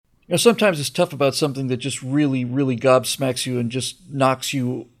Sometimes it's tough about something that just really, really gobsmacks you and just knocks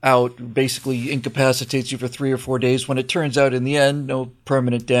you out, basically incapacitates you for 3 or 4 days, when it turns out in the end, no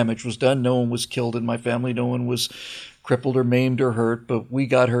permanent damage was done. No one was killed in my family. No one was crippled or maimed or hurt, but we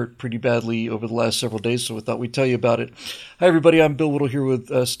got hurt pretty badly over the last several days, so we thought we'd tell you about it. Hi, everybody. I'm Bill Whittle here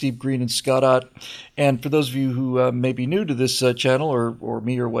with Steve Green and Scott Ott. And for those of you who may be new to this channel or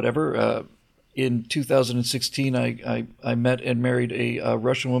me or whatever, in 2016, I met and married a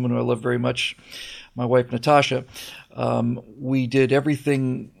Russian woman who I love very much, my wife, Natasha. We did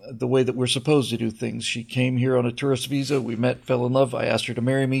everything the way that we're supposed to do things. She came here on a tourist visa. We met, fell in love. I asked her to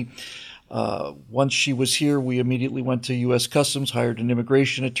marry me. Once she was here, we immediately went to U.S. Customs, hired an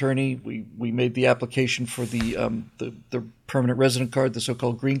immigration attorney. We made the application for the permanent resident card, the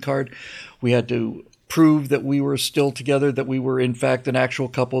so-called green card. We had to prove that we were still together, that we were in fact an actual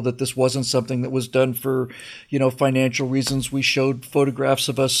couple, that this wasn't something that was done for, financial reasons. We showed photographs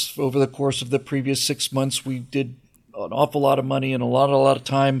of us over the course of the previous 6 months. We did an awful lot of money and a lot of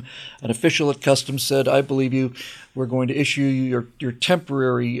time. An official at Customs said, "I believe you. We're going to issue you your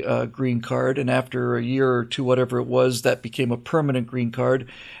temporary green card." And after a year or two, whatever it was, that became a permanent green card.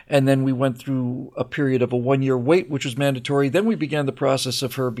 And then we went through a period of a 1-year wait, which was mandatory. Then we began the process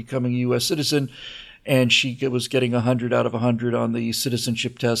of her becoming a U.S. citizen. And she was getting 100 out of 100 on the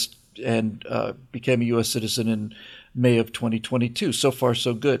citizenship test and became a U.S. citizen in May of 2022. So far,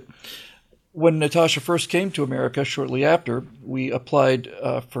 so good. When Natasha first came to America, shortly after, we applied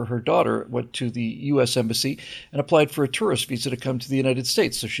for her daughter, went to the U.S. Embassy, and applied for a tourist visa to come to the United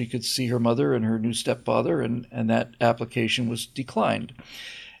States so she could see her mother and her new stepfather, and that application was declined.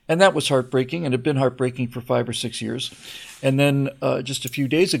 And that was heartbreaking, and had been heartbreaking for 5 or 6 years. And then just a few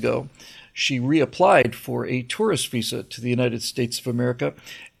days ago, she reapplied for a tourist visa to the United States of America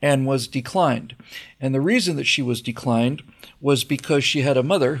and was declined. And the reason that she was declined was because she had a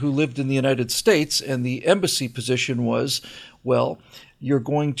mother who lived in the United States, and the embassy position was, well, you're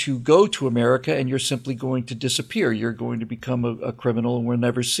going to go to America and you're simply going to disappear. You're going to become a criminal and we'll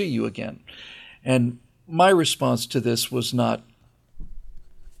never see you again. And my response to this was not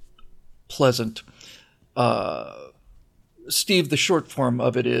pleasant. Steve, the short form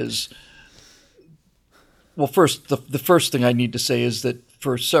of it is, well, first, the first thing I need to say is that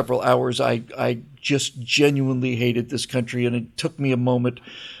for several hours, I just genuinely hated this country, and it took me a moment.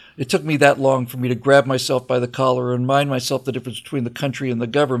 It took me that long for me to grab myself by the collar and remind myself the difference between the country and the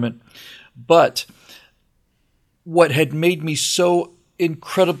government. But what had made me so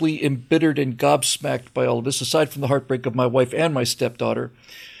incredibly embittered and gobsmacked by all of this, aside from the heartbreak of my wife and my stepdaughter,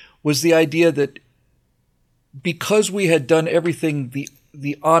 was the idea that because we had done everything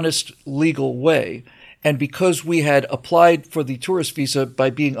the honest, legal way, and because we had applied for the tourist visa by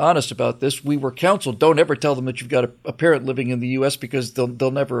being honest about this, we were counseled, don't ever tell them that you've got a parent living in the U.S. because they'll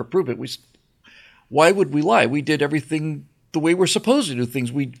never approve it. Why would we lie? We did everything the way we're supposed to do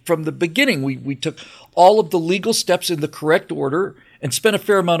things. From the beginning, we took all of the legal steps in the correct order and spent a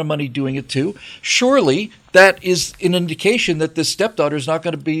fair amount of money doing it too. Surely that is an indication that this stepdaughter is not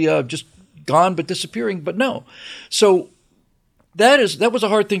going to be just gone but disappearing, but no. So that was a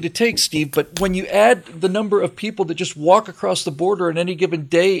hard thing to take, Steve. But when you add the number of people that just walk across the border on any given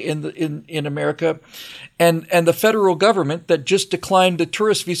day in America, and the federal government that just declined the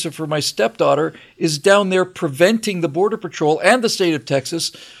tourist visa for my stepdaughter is down there preventing the Border Patrol and the state of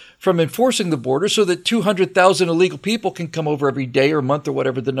Texas from enforcing the border so that 200,000 illegal people can come over every day or month or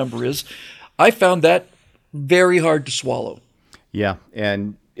whatever the number is, I found that very hard to swallow. Yeah,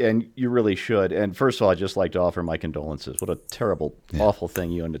 and you really should. And first of all, I'd just like to offer my condolences. What a terrible, awful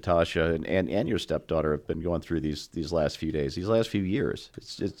thing you and Natasha and your stepdaughter have been going through these last few days, these last few years.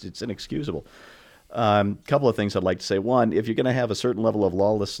 It's inexcusable. Couple of things I'd like to say. One, if you're going to have a certain level of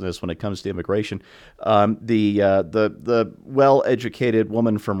lawlessness when it comes to immigration, the well-educated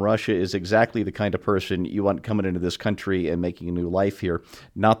woman from Russia is exactly the kind of person you want coming into this country and making a new life here,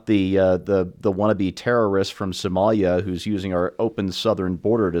 not the wannabe terrorist from Somalia who's using our open southern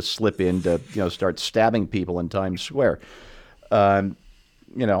border to slip in to start stabbing people in Times Square.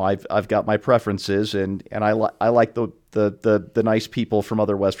 I've got my preferences, and I like the nice people from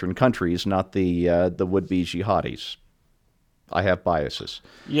other Western countries, not the would-be jihadis. I have biases.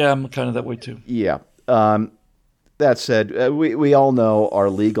 Yeah, I'm kind of that way too. Yeah. That said, we all know our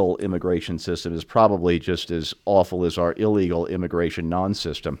legal immigration system is probably just as awful as our illegal immigration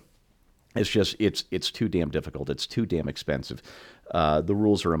non-system. It's just it's too damn difficult. It's too damn expensive. The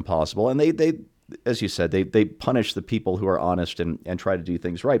rules are impossible, and they as you said, they punish the people who are honest and try to do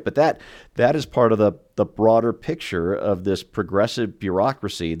things right. But that is part of the broader picture of this progressive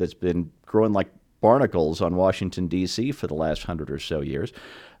bureaucracy that's been growing like barnacles on Washington, D.C. for the last 100 or so years.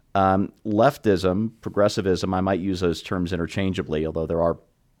 Leftism, progressivism, I might use those terms interchangeably, although there are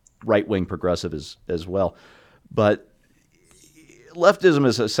right-wing progressives as well. But leftism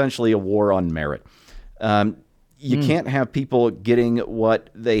is essentially a war on merit. You can't have people getting what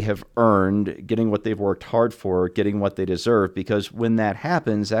they have earned, getting what they've worked hard for, getting what they deserve, because when that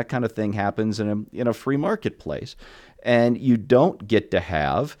happens, that kind of thing happens in a free marketplace. And you don't get to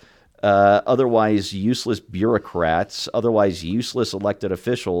have otherwise useless bureaucrats, otherwise useless elected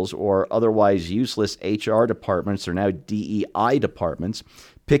officials, or otherwise useless HR departments, or now DEI departments,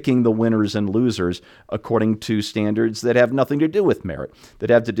 picking the winners and losers according to standards that have nothing to do with merit, that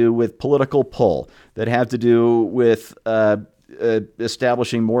have to do with political pull, that have to do with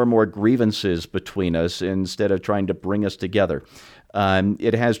establishing more and more grievances between us instead of trying to bring us together.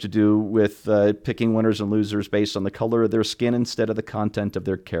 It has to do with picking winners and losers based on the color of their skin instead of the content of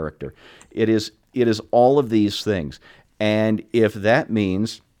their character. It is all of these things. And if that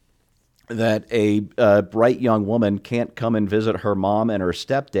means that a bright young woman can't come and visit her mom and her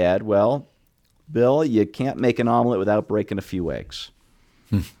stepdad, well, Bill, you can't make an omelet without breaking a few eggs.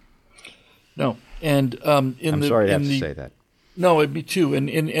 No. And I'm sorry to have to say that. No, me too. And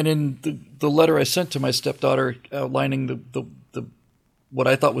in the letter I sent to my stepdaughter outlining the what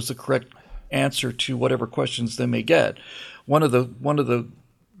I thought was the correct answer to whatever questions they may get, one of the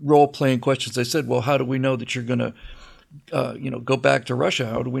role playing questions I said, well, how do we know that you're going to go back to Russia?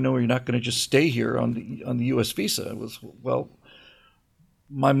 How do we know you're not going to just stay here on the U.S. visa? It was, well,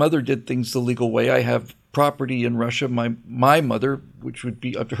 my mother did things the legal way. I have property in Russia. My mother, which would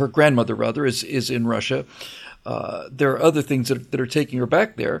be her grandmother rather, is in Russia. There are other things that are taking her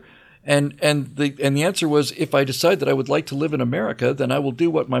back there. And the answer was, if I decide that I would like to live in America, then I will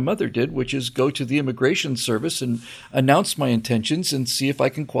do what my mother did, which is go to the immigration service and announce my intentions and see if I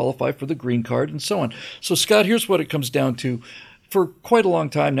can qualify for the green card and so on. So, Scott, here's what it comes down to. For quite a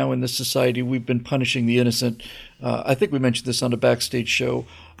long time now in this society, we've been punishing the innocent. I think we mentioned this on a backstage show.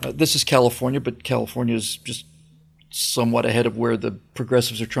 This is California, but California is just somewhat ahead of where the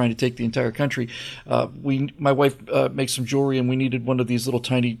progressives are trying to take the entire country. My wife makes some jewelry, and we needed one of these little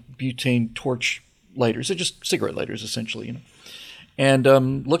tiny butane torch lighters. They're just cigarette lighters, essentially,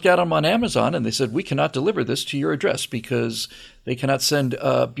 And looked at them on Amazon, and they said, we cannot deliver this to your address because they cannot send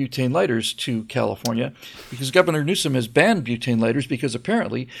butane lighters to California because Governor Newsom has banned butane lighters because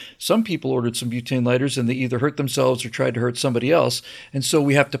apparently some people ordered some butane lighters and they either hurt themselves or tried to hurt somebody else, and so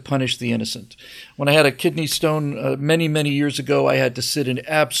we have to punish the innocent. When I had a kidney stone many, many years ago, I had to sit in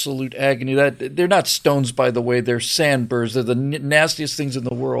absolute agony. They're not stones, by the way. They're sandburrs. They're the nastiest things in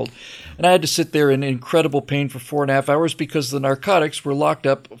the world. And I had to sit there in incredible pain for 4.5 hours because the narcotics were locked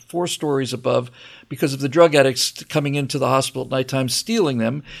up 4 stories above because of the drug addicts coming into the hospital at nighttime stealing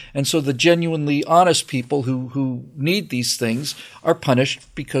them. And so the genuinely honest people who need these things are punished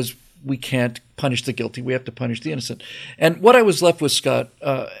because we can't punish the guilty. We have to punish the innocent. And what I was left with, Scott,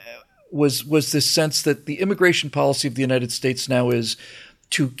 was this sense that the immigration policy of the United States now is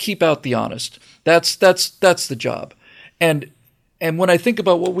to keep out the honest. That's the job. And when I think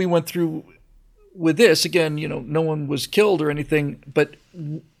about what we went through with this, again, no one was killed or anything, but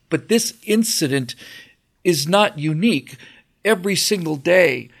this incident is not unique. Every single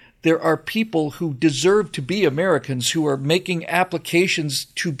day, there are people who deserve to be Americans who are making applications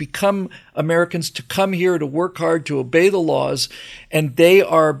to become Americans, to come here, to work hard, to obey the laws, and they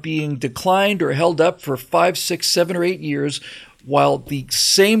are being declined or held up for 5, 6, 7, or 8 years, while the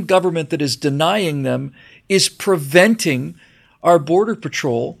same government that is denying them is preventing our Border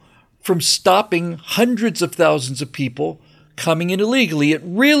Patrol from stopping hundreds of thousands of people coming in illegally. It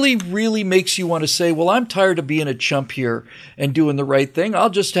really, really makes you want to say, well, I'm tired of being a chump here and doing the right thing. I'll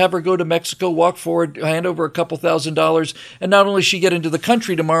just have her go to Mexico, walk forward, hand over a couple $1,000s, and not only she get into the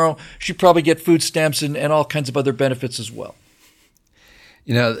country tomorrow, she probably get food stamps and all kinds of other benefits as well.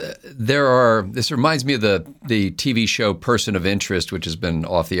 This reminds me of the TV show Person of Interest, which has been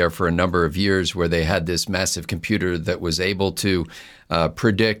off the air for a number of years, where they had this massive computer that was able to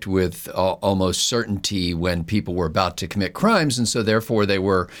predict with almost certainty when people were about to commit crimes. And so therefore they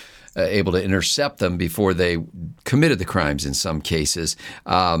were able to intercept them before they committed the crimes in some cases.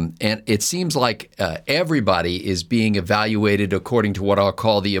 And it seems like everybody is being evaluated according to what I'll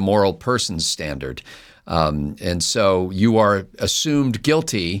call the immoral persons standard. And so you are assumed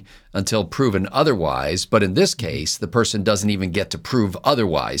guilty until proven otherwise. But in this case, the person doesn't even get to prove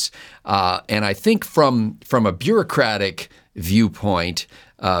otherwise. And I think from a bureaucratic viewpoint,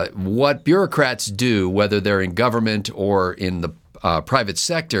 what bureaucrats do, whether they're in government or in the private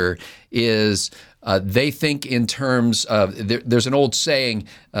sector, is They think in terms of, there's an old saying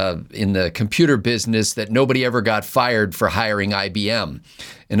in the computer business that nobody ever got fired for hiring IBM.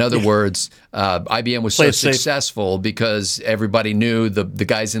 In other words, IBM was so successful because everybody knew the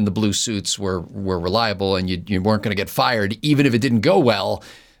guys in the blue suits were reliable, and you weren't going to get fired even if it didn't go well,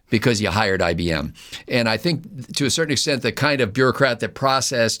 because you hired IBM. And I think to a certain extent, the kind of bureaucrat that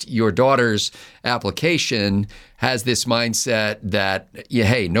processed your daughter's application has this mindset that,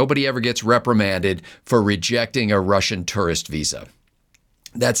 hey, nobody ever gets reprimanded for rejecting a Russian tourist visa.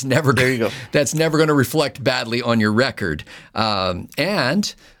 That's never That's never going to reflect badly on your record.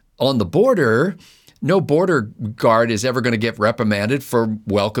 And on the border, no border guard is ever going to get reprimanded for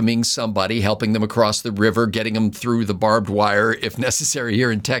welcoming somebody, helping them across the river, getting them through the barbed wire if necessary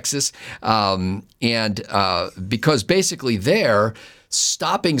here in Texas. Because basically there,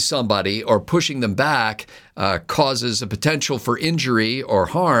 stopping somebody or pushing them back causes a potential for injury or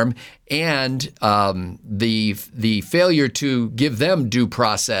harm, and the failure to give them due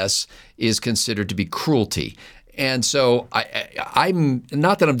process is considered to be cruelty. And so I'm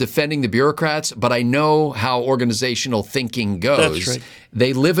not that I'm defending the bureaucrats, but I know how organizational thinking goes. That's right.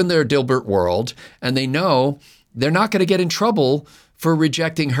 They live in their Dilbert world, and they know they're not going to get in trouble for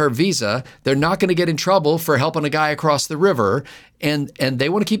rejecting her visa. They're not going to get in trouble for helping a guy across the river, and they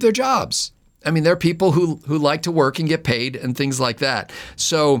want to keep their jobs. I mean, they're people who like to work and get paid and things like that.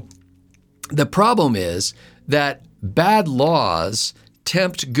 So the problem is that bad laws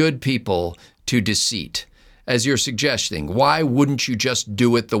tempt good people to deceit. As you're suggesting, why wouldn't you just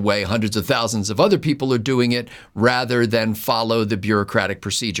do it the way hundreds of thousands of other people are doing it rather than follow the bureaucratic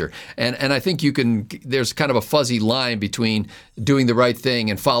procedure? And I think there's kind of a fuzzy line between doing the right thing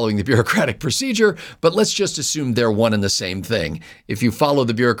and following the bureaucratic procedure, but let's just assume they're one and the same thing. If you follow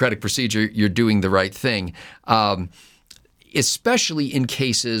the bureaucratic procedure, you're doing the right thing. Especially in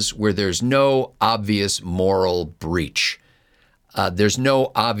cases where there's no obvious moral breach. There's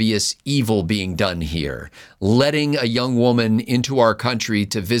no obvious evil being done here. Letting a young woman into our country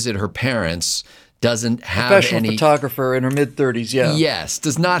to visit her parents doesn't have professional photographer in her mid-30s, yeah. Yes,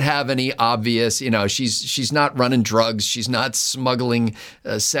 does not have any obvious, she's not running drugs, she's not smuggling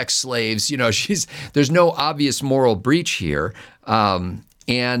sex slaves, there's no obvious moral breach here. And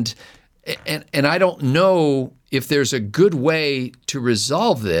I don't know if there's a good way to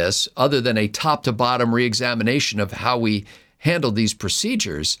resolve this other than a top-to-bottom reexamination of how we handle these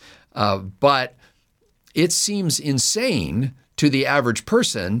procedures, but it seems insane to the average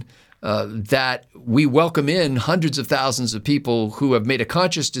person that we welcome in hundreds of thousands of people who have made a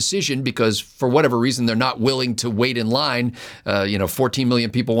conscious decision because for whatever reason they're not willing to wait in line. 14 million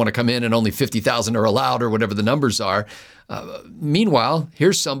people want to come in and only 50,000 are allowed, or whatever the numbers are. Meanwhile,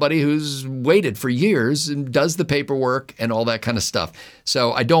 here's somebody who's waited for years and does the paperwork and all that kind of stuff.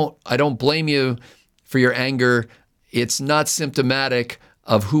 So I don't blame you for your anger. It's not symptomatic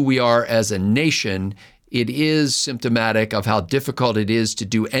of who we are as a nation. It is symptomatic of how difficult it is to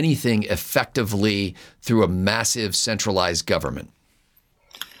do anything effectively through a massive centralized government.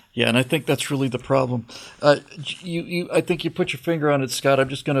 Yeah, and I think that's really the problem. I think you put your finger on it, Scott. I'm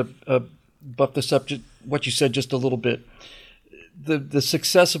just going to buff this up, just what you said just a little bit. The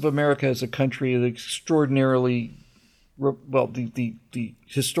success of America as a country is extraordinarily, the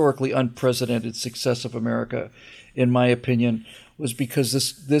historically unprecedented success of America, in my opinion, was because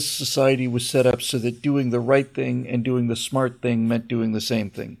this society was set up so that doing the right thing and doing the smart thing meant doing the same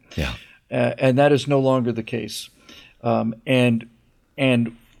thing. Yeah, and that is no longer the case. And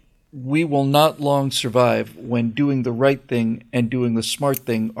we will not long survive when doing the right thing and doing the smart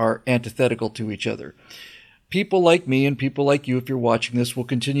thing are antithetical to each other. People like me and people like you, if you're watching this, will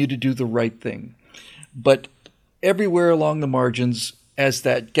continue to do the right thing. But everywhere along the margins, as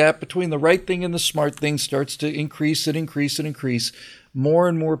that gap between the right thing and the smart thing starts to increase and increase and increase, more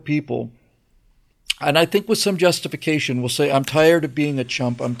and more people, and I think with some justification, will say, I'm tired of being a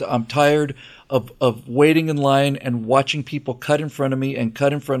chump. I'm tired of waiting in line and watching people cut in front of me and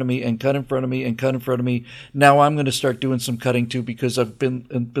cut in front of me and cut in front of me and cut in front of me. Now I'm going to start doing some cutting too because I've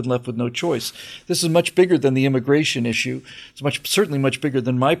been left with no choice. This is much bigger than the immigration issue. It's certainly much bigger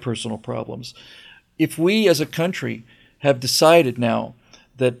than my personal problems. If we as a country have decided now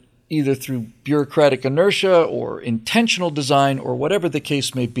that either through bureaucratic inertia or intentional design or whatever the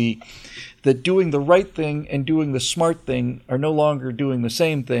case may be, that doing the right thing and doing the smart thing are no longer doing the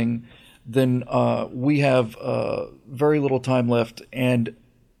same thing, then we have very little time left. And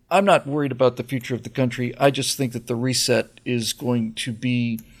I'm not worried about the future of the country. I just think that the reset is going to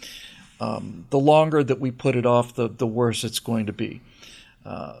be, the longer that we put it off, the worse it's going to be.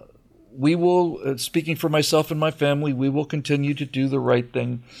 we will, speaking for myself and my family, we will continue to do the right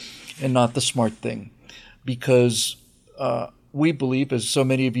thing and not the smart thing, because we believe, as so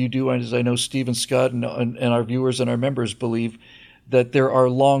many of you do, and as I know Steve and Scott and our viewers and our members believe, that there are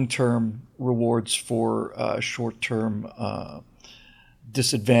long-term rewards for short-term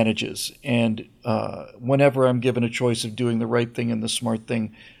disadvantages. And whenever I'm given a choice of doing the right thing and the smart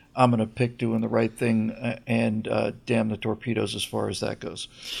thing, I'm going to pick doing the right thing and damn the torpedoes as far as that goes.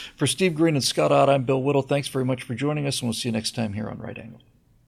 For Steve Green and Scott Ott, I'm Bill Whittle. Thanks very much for joining us, and we'll see you next time here on Right Angle.